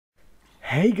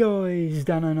Hey guys,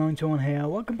 Dano921 here.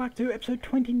 Welcome back to episode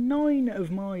 29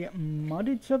 of my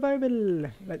modded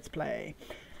survival let's play.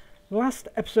 Last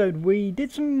episode we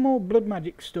did some more blood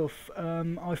magic stuff.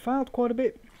 I failed quite a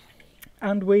bit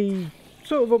and we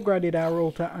sort of upgraded our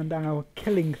altar and our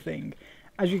killing thing.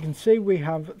 As you can see, we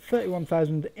have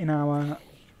 31,000 in our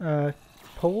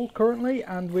pool currently,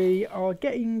 and we are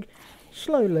getting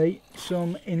slowly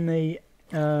some in the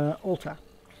altar.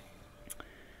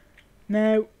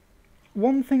 Now,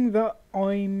 one thing that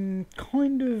I'm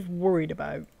kind of worried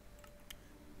about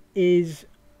is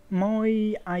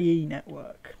my AE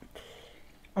network.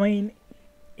 I mean,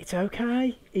 it's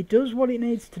okay, it does what it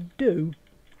needs to do,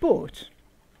 but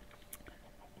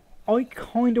I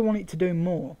kind of want it to do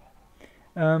more.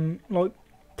 Like,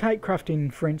 take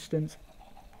crafting for instance.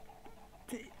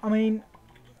 I mean,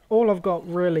 all I've got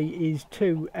really is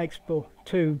two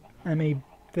ME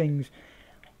things.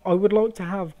 I would like to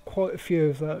have quite a few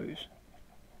of those.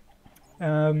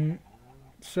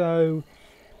 So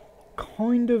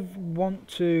kind of want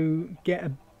to get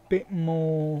a bit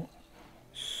more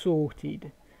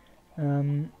sorted.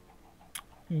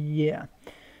 Yeah.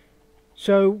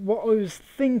 So what I was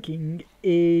thinking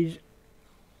is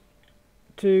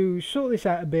to sort this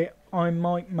out a bit, I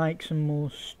might make some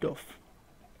more stuff.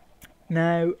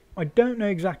 Now, I don't know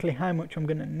exactly how much I'm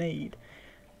going to need,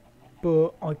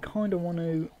 but I kind of want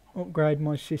to upgrade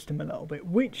my system a little bit,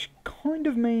 which kind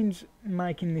of means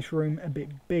making this room a bit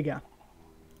bigger.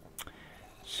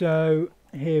 So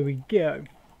here we go.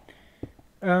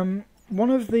 One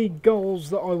of the goals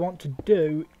that I want to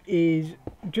do is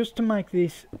just to make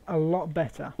this a lot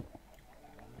better.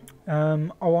 I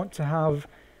want to have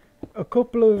a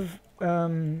couple of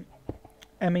ME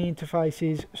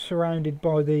interfaces surrounded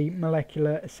by the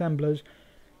molecular assemblers,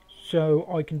 so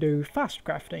I can do fast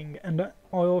crafting, and I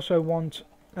also want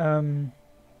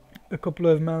a couple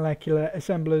of molecular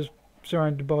assemblers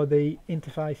surrounded by the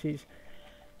interfaces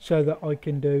so that I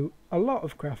can do a lot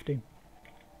of crafting,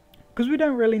 because we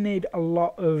don't really need a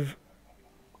lot of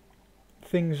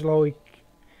things like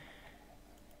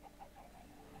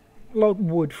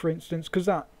wood for instance, because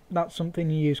that's something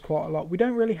you use quite a lot. We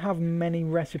don't really have many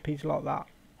recipes like that,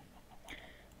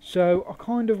 so I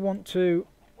kind of want to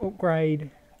upgrade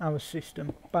our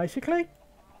system basically.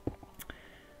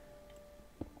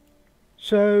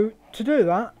 So to do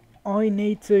that, I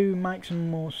need to make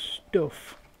some more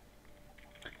stuff.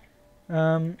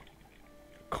 Kind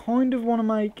of want to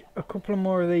make a couple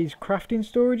more of these crafting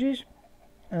storages.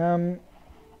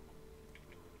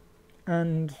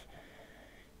 And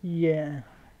yeah,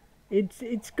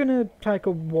 it's gonna take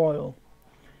a while.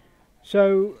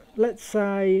 So let's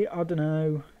say, I don't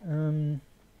know,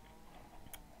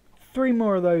 3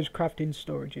 more of those crafting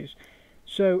storages.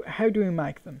 So how do we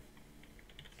make them?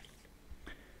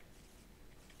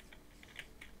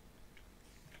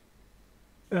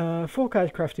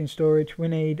 4K crafting storage, we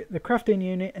need the crafting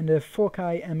unit and a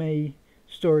 4K ME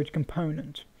storage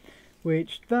component,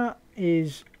 which that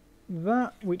is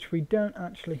that which we don't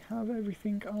actually have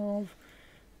everything of,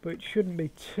 but it shouldn't be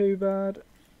too bad.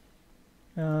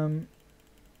 So I'm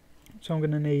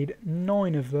going to need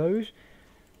 9 of those,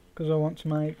 because I want to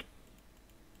make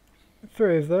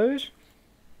 3 of those,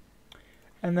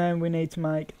 and then we need to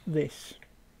make this,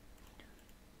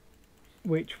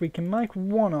 which we can make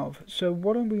 1 of. So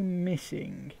what are we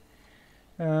missing?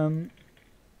 We're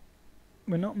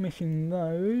not missing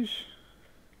those.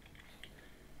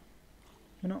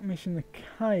 We're not missing the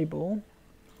cable.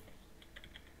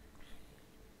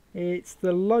 It's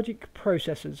the logic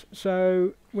processors.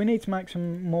 So we need to make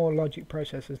some more logic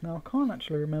processors. Now I can't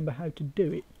actually remember how to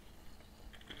do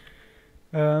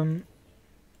it.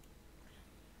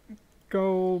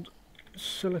 Gold,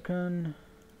 silicon.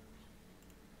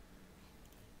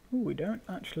 Ooh, we don't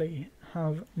actually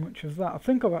have much of that. I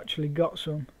think I've actually got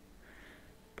some,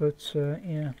 but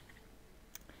yeah.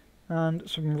 And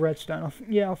some redstone.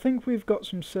 I think we've got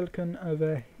some silicon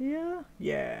over here.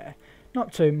 Yeah,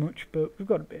 not too much, but we've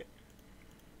got a bit.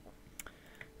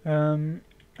 And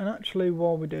actually,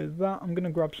 while we do that, I'm going to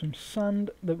grab some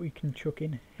sand that we can chuck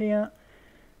in here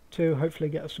to hopefully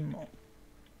get us some more.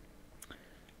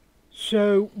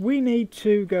 So we need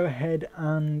to go ahead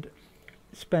and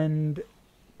spend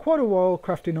quite a while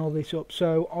crafting all this up,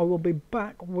 so I will be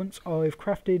back once I've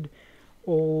crafted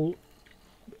all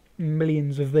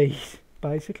millions of these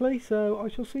basically, so I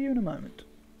shall see you in a moment.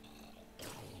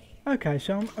 Okay,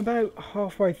 so I'm about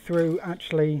halfway through,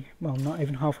 actually, well, not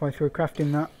even halfway through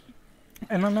crafting that,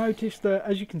 and I noticed that,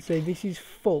 as you can see, this is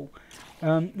full.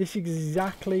 This is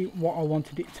exactly what I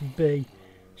wanted it to be.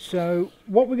 So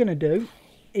what we're going to do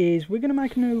is we're going to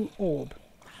make a new orb.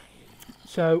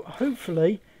 So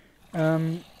hopefully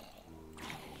I'm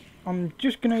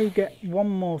just going to get one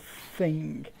more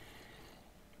thing,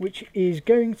 which is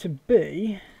going to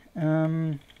be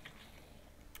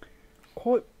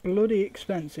quite bloody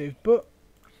expensive, but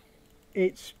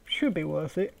it should be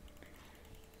worth it.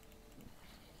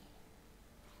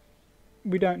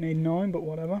 We don't need 9, but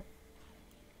whatever.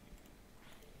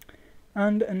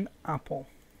 And an apple.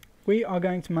 We are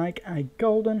going to make a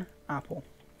golden apple.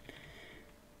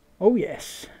 Oh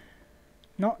yes.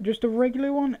 Not just a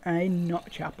regular one, a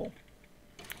notch apple.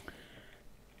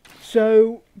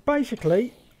 So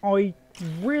basically, I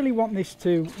really want this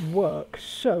to work.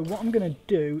 So what I'm going to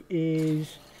do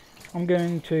is I'm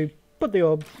going to put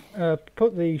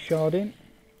the shard in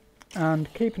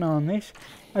and keep an eye on this.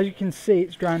 As you can see,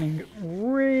 it's draining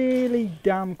really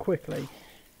damn quickly.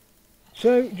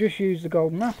 So just use the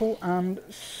golden apple and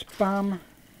spam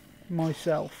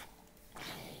myself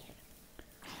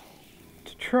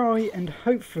to try and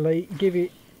hopefully give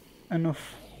it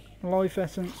enough life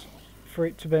essence for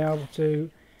it to be able to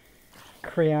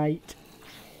create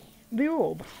the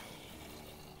orb.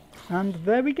 And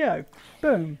there we go.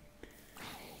 Boom.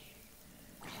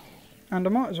 And I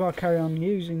might as well carry on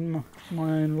using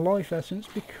my own life essence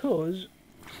because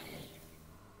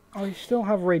I still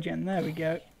have regen. There we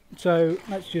go. So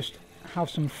let's just have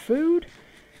some food.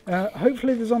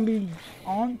 Hopefully the zombies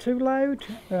aren't too loud.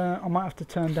 I might have to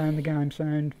turn down the game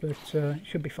sound, but it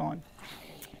should be fine.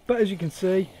 But as you can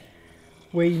see,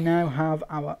 we now have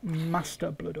our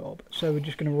master blood orb. So we're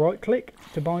just going to right click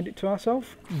to bind it to ourselves.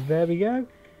 There we go.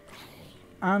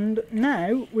 And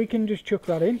now we can just chuck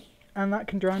that in, and that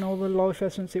can drain all the life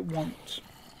essence it wants.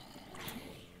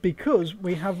 Because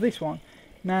we have this one.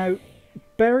 Now,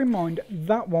 bear in mind,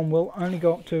 that one will only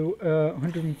go up to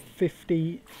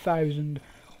 150,000.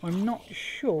 I'm not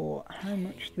sure how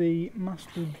much the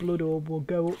Master Blood Orb will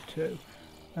go up to.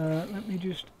 Let me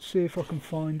just see if I can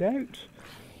find out.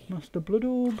 Master Blood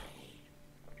Orb.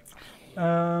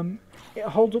 It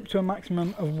holds up to a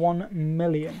maximum of 1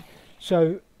 million.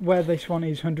 So, where this one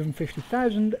is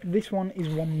 150,000, this one is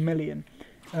 1 million.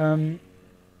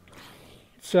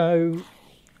 So,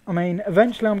 I mean,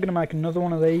 eventually I'm going to make another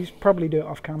one of these, probably do it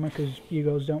off camera because you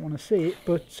guys don't want to see it,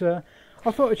 but I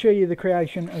thought I'd show you the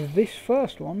creation of this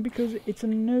first one because it's a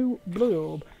new blood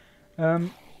orb,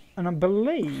 and I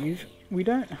believe we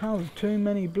don't have too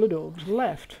many blood orbs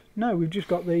left. No, we've just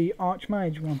got the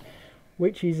Archmage one,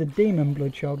 which is a demon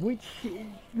blood shard, which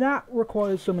that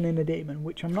requires summoning a demon,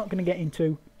 which I'm not going to get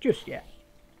into just yet.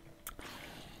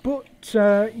 But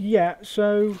yeah,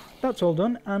 so that's all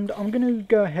done, and I'm going to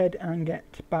go ahead and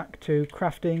get back to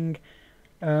crafting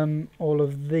all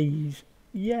of these.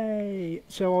 Yay!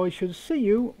 So I shall see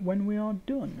you when we are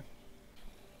done.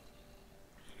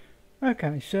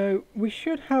 Okay, so we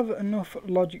should have enough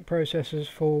logic processors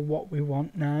for what we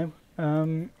want now.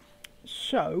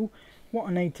 So what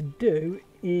I need to do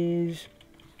is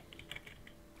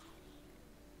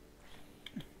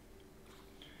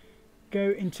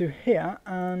go into here,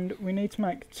 and we need to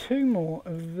make 2 more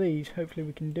of these. Hopefully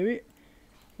we can do it.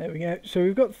 There we go. So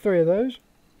we've got 3 of those,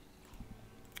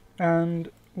 and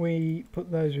we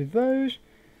put those with those,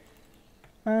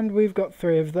 and we've got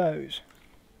 3 of those.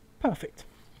 Perfect.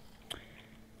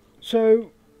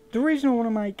 So the reason I want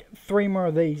to make 3 more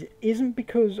of these isn't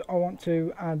because I want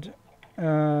to add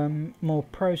more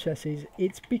processes.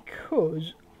 It's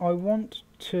because I want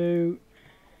to,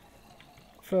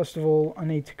 first of all, I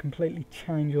need to completely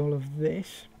change all of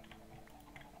this.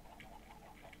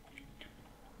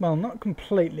 Well, not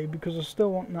completely, because I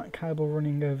still want that cable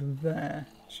running over there.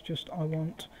 It's just I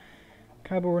want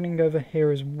cable running over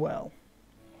here as well.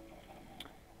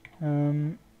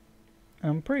 I'm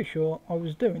pretty sure I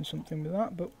was doing something with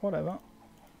that, but whatever.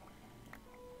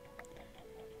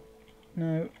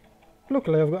 Now,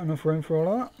 luckily I've got enough room for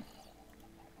all of that.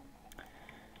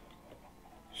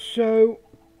 So,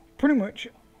 pretty much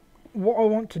what I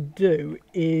want to do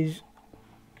is,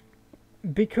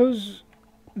 because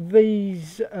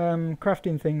these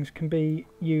crafting things can be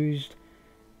used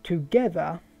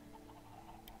together,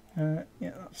 yeah,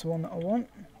 that's the one that I want.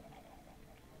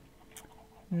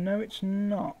 No, it's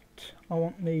not. I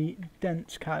want the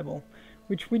dense cable,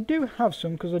 which we do have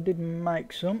some because I did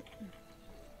make some.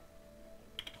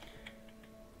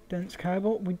 Dense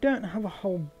cable. We don't have a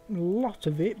whole lot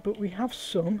of it, but we have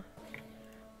some,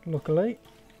 luckily.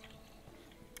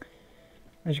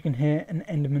 As you can hear, an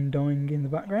Enderman dying in the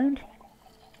background.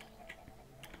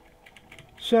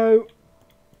 So,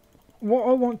 what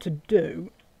I want to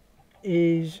do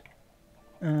is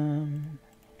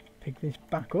pick this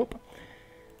back up.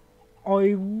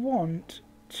 I want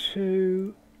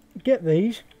to get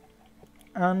these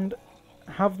and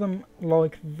have them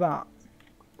like that,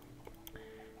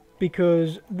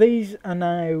 because these are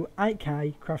now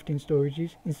 8k crafting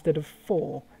storages instead of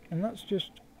 4, and that's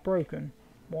just broken.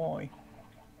 Why?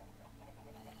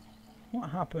 What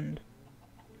happened?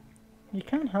 You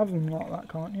can have them like that,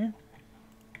 can't you?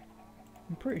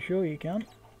 I'm pretty sure you can.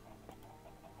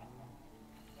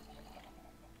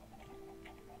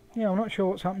 Yeah, I'm not sure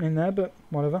what's happening there, but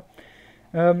whatever.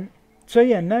 So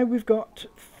yeah, now we've got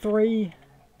 3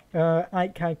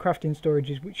 8k crafting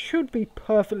storages, which should be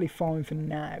perfectly fine for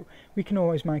now. We can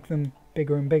always make them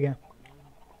bigger and bigger.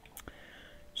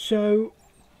 So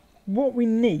what we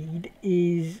need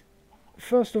is,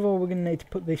 first of all, we're going to need to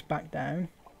put this back down.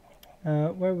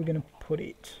 Where are we going to put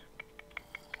it?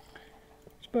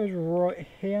 I suppose right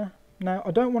here. Now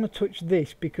I don't want to touch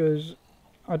this because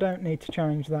I don't need to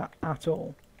change that at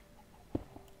all.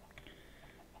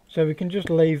 So we can just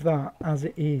leave that as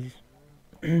it is.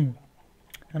 And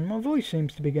my voice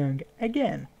seems to be going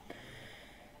again.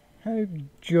 How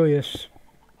joyous.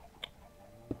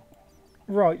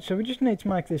 Right, so we just need to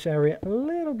make this area a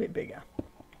little bit bigger.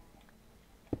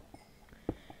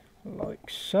 Like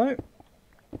so.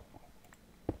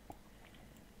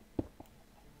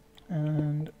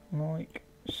 And like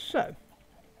so.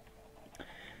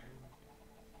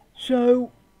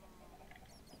 So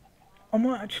I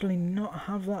might actually not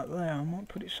have that there. I might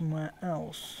put it somewhere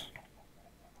else.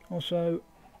 Also,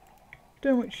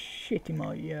 don't much shit in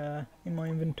my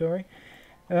inventory.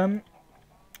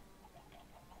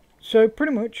 So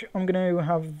pretty much, I'm going to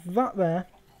have that there.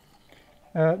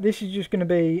 This is just going to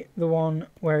be the one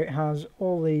where it has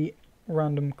all the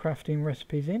random crafting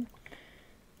recipes in,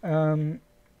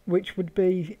 which would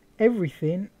be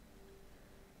everything.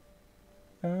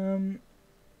 It'll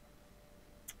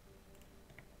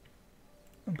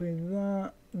be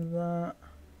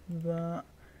that.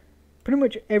 Pretty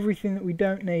much everything that we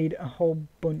don't need a whole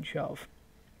bunch of.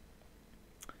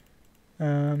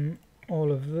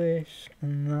 All of this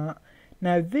and that.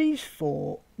 Now these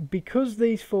 4, because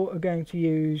these 4 are going to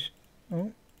use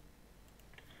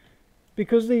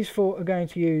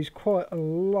quite a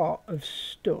lot of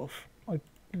stuff, I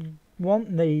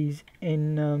want these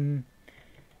in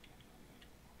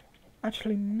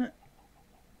actually no,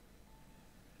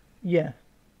 yeah,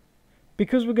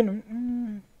 because we're gonna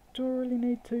do I really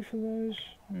need 2 for those?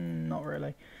 Not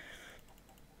really.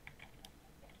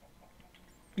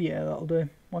 Yeah, that'll do,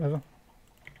 whatever.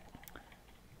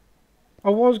 I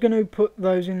was going to put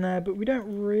those in there, but we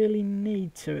don't really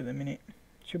need to at the minute.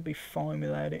 Should be fine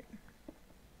without it.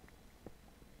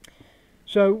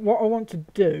 So what I want to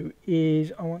do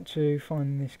is I want to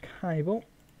find this cable,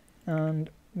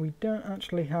 and we don't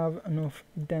actually have enough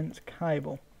dense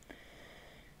cable,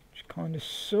 which kind of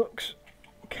sucks.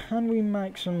 Can we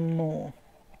make some more?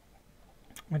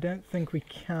 I don't think we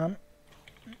can.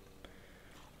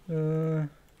 Not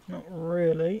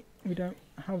really. We don't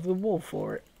have the wool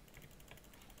for it.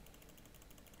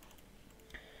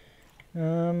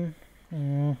 Kind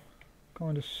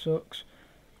of sucks.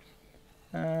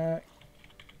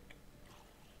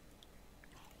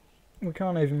 We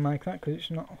can't even make that because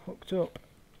it's not hooked up.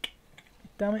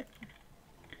 Damn it.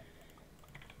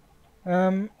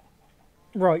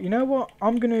 Right, you know what?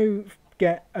 I'm going to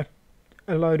get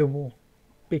a load of wool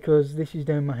because this is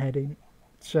doing my head in.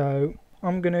 So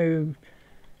I'm going to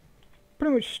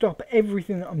pretty much stop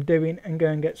everything that I'm doing and go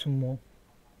and get some wool.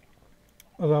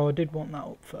 Although I did want that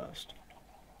up first.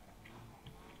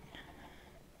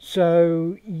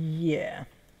 So yeah,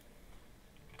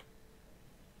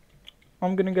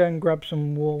 I'm going to go and grab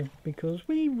some wool because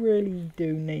we really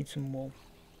do need some wool.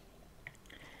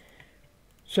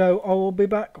 So I will be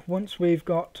back once we've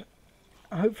got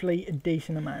hopefully a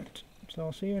decent amount. So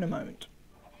I'll see you in a moment.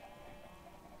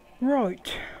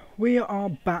 Right, we are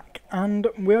back and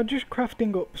we are just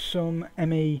crafting up some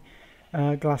ME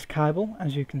glass cable,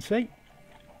 as you can see.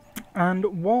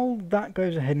 And while that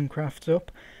goes ahead and crafts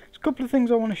up, there's a couple of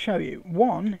things I want to show you.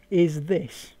 One is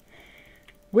this.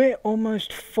 We're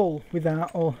almost full with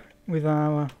our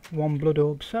 1 blood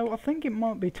orb, so I think it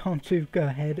might be time to go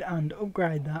ahead and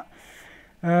upgrade that.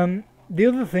 The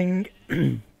other thing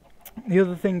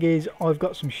is I've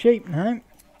got some sheep now.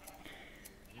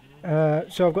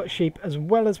 So I've got sheep as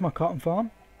well as my cotton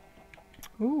farm.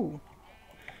 Ooh,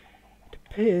 it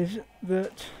appears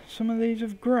that some of these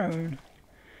have grown,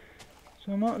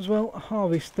 so I might as well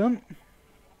harvest them.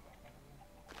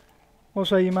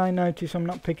 Also, you may notice I'm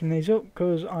not picking these up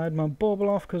because I had my bauble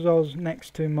off because I was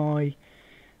next to my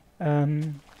the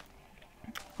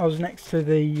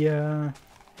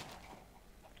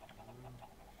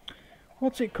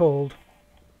what's it called?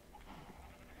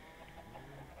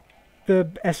 the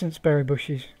essence berry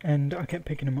bushes, and I kept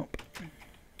picking them up.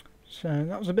 So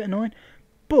that was a bit annoying.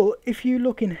 But if you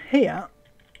look in here,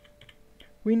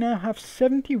 we now have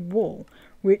 70 wool,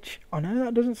 which I know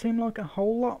that doesn't seem like a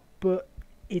whole lot, but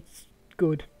it's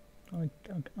good, I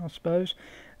suppose.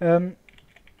 And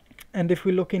if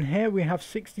we look in here, we have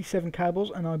 67 cables,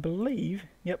 and I believe,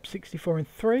 yep, 64 and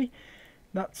 3.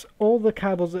 That's all the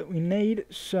cables that we need.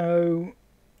 So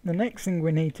the next thing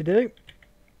we need to do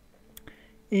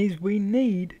is we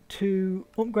need to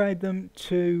upgrade them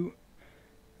to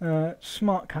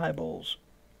smart cables,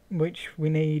 which we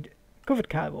need covered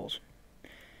cables.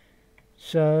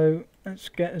 So let's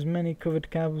get as many covered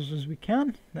cables as we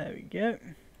can. There we go.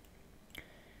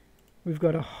 We've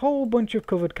got a whole bunch of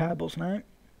covered cables now.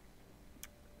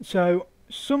 So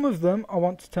some of them I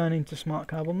want to turn into smart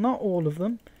cable, not all of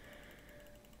them,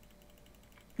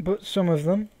 but some of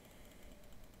them.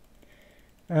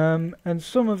 And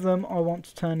some of them I want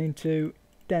to turn into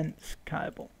dense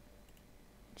cable.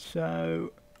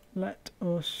 So let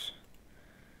us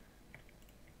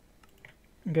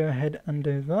go ahead and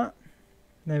do that.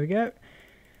 There we go.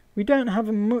 We don't have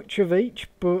much of each,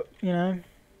 but you know,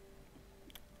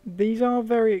 these are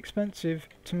very expensive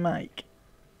to make.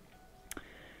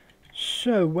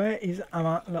 So where is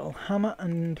our little hammer?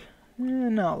 And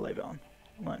no, I'll leave it on,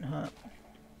 won't hurt.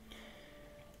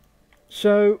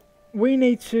 So we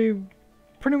need to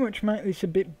pretty much make this a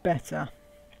bit better.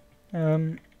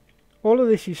 All of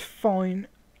this is fine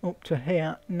up to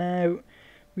here. Now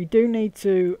we do need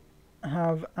to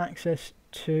have access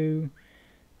to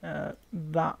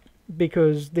that,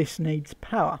 because this needs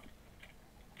power.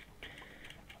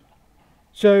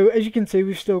 So as you can see,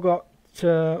 we've still got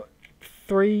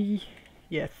three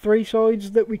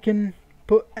sides that we can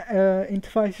put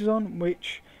interfaces on,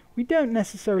 which we don't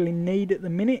necessarily need at the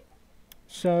minute,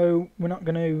 so we're not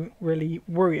going to really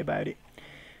worry about it.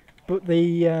 But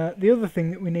the other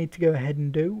thing that we need to go ahead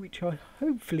and do, which I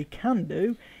hopefully can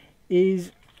do,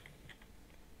 is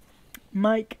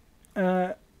make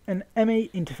an ME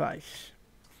interface,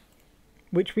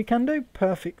 which we can do.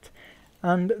 Perfect.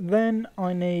 And then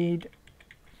I need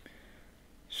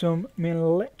some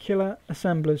molecular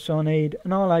assemblers, so I need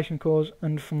annihilation cores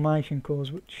and formation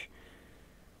cores, which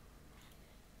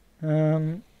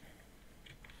how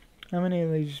many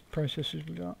of these processors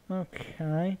we got?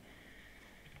 Okay,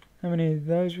 how many of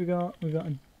those we got? We got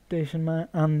a decent amount.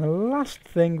 And the last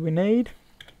thing we need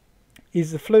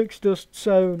is the flukes dust,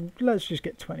 so let's just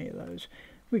get 20 of those.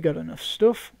 We got enough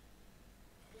stuff,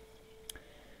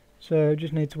 so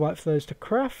just need to wait for those to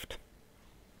craft.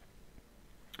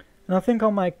 And I think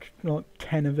I'll make like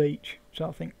 10 of each, so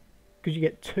I think, because you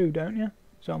get 2, don't you?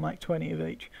 So I'll make 20 of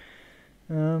each.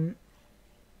 And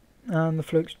the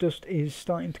flux dust is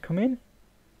starting to come in.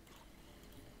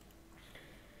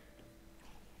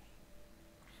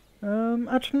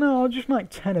 Actually no, I'll just make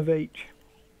 10 of each.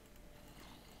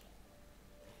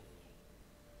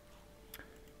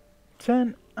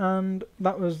 10, and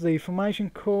that was the formation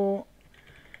core,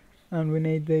 and we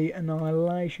need the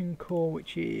annihilation core,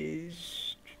 which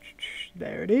is,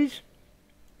 there it is.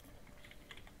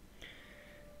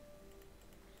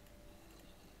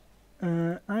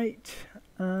 Uh, 8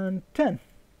 and 10.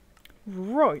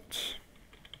 Right.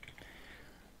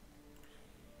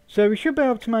 So we should be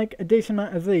able to make a decent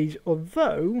amount of these,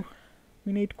 although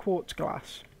we need quartz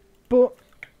glass. But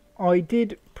I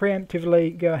did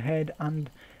preemptively go ahead and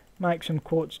make some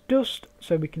quartz dust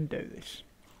so we can do this.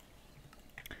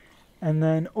 And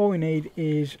then all we need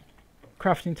is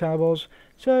crafting tables.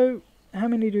 So how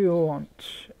many do you want?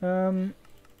 Well,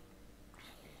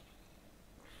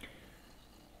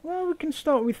 we can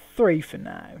start with 3 for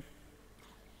now.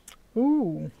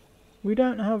 Ooh, we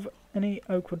don't have any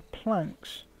oak wood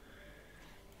planks.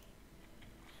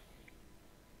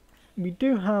 We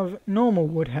do have normal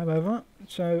wood, however,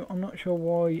 so I'm not sure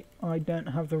why I don't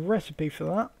have the recipe for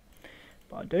that,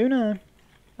 but I do now.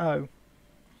 Oh,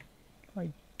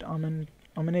 I'm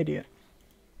an idiot.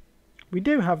 We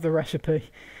do have the recipe.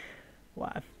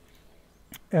 Wow.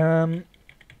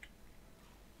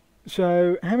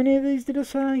 So how many of these did I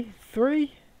say?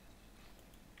 3.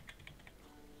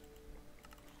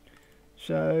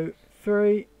 So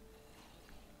 3.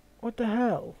 What the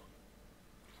hell?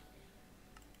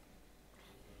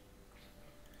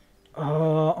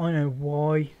 Oh, I know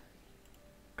why.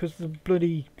 Because the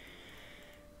bloody...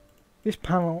 this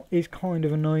panel is kind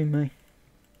of annoying me.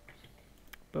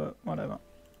 But whatever.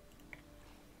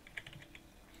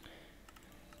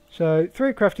 So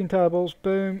 3 crafting tables,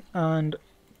 boom, and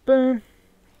boom.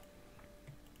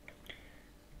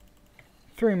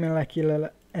 3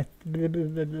 molecular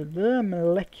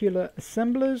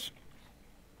assemblers.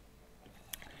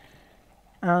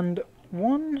 and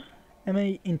one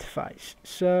ME interface.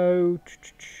 So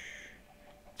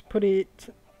let's put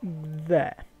it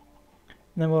there.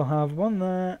 And then we'll have one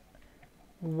there,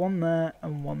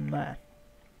 and one there.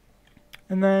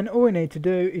 And then all we need to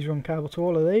do is run cable to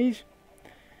all of these.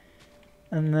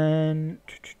 And then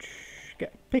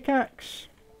get pickaxe.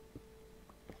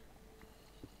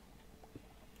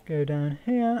 Go down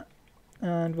here.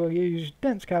 And we'll use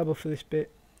dense cable for this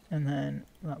bit. And then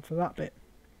that for that bit.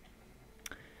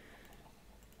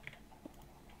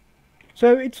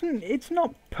 So it's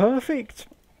not perfect,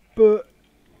 but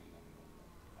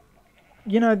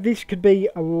you know, this could be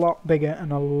a lot bigger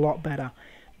and a lot better.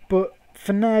 But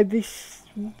for now, this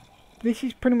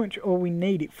is pretty much all we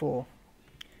need it for.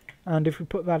 And if we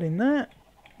put that in there,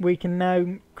 we can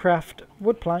now craft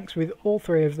wood planks with all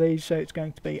three of these, so it's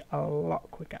going to be a lot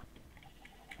quicker,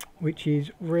 which is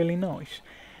really nice.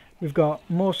 We've got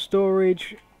more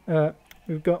storage,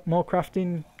 we've got more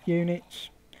crafting units,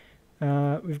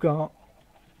 we've got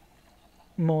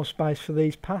more space for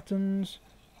these patterns.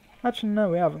 Actually no,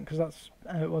 we haven't, because that's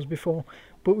how it was before.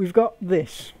 But we've got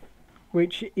this,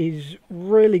 which is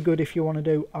really good if you want to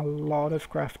do a lot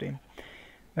of crafting,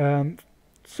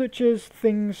 such as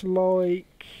things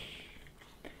like,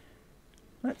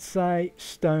 let's say,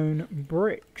 stone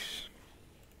bricks.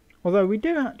 Although we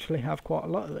do actually have quite a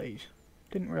lot of these.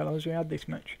 Didn't realise we had this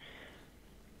much.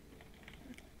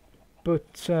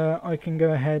 But I can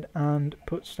go ahead and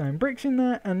put stone bricks in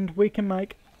there, and we can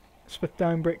make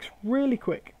stone bricks really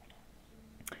quick.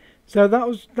 So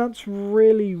that's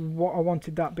really what I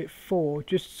wanted that bit for,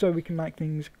 just so we can make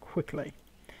things quickly.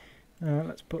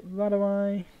 Let's put that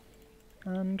away,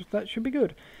 and that should be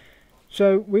good.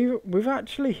 So we've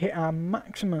actually hit our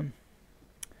maximum.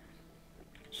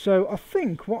 So I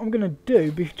think what I'm going to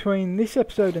do between this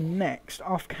episode and next,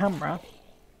 off camera,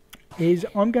 is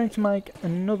I'm going to make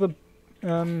another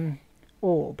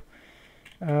orb,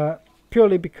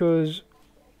 purely because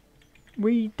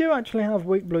we do actually have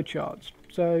weak blood shards,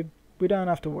 so we don't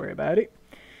have to worry about it.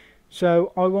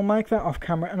 So I will make that off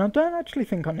camera, and I don't actually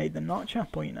think I need the notch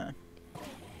apple, you know.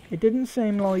 It didn't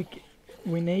seem like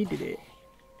we needed it.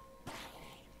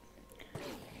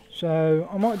 So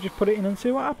I might just put it in and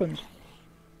see what happens.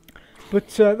 But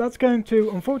that's going to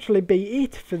unfortunately be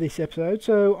it for this episode,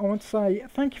 so I want to say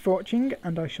thank you for watching,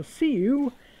 and I shall see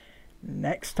you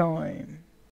next time.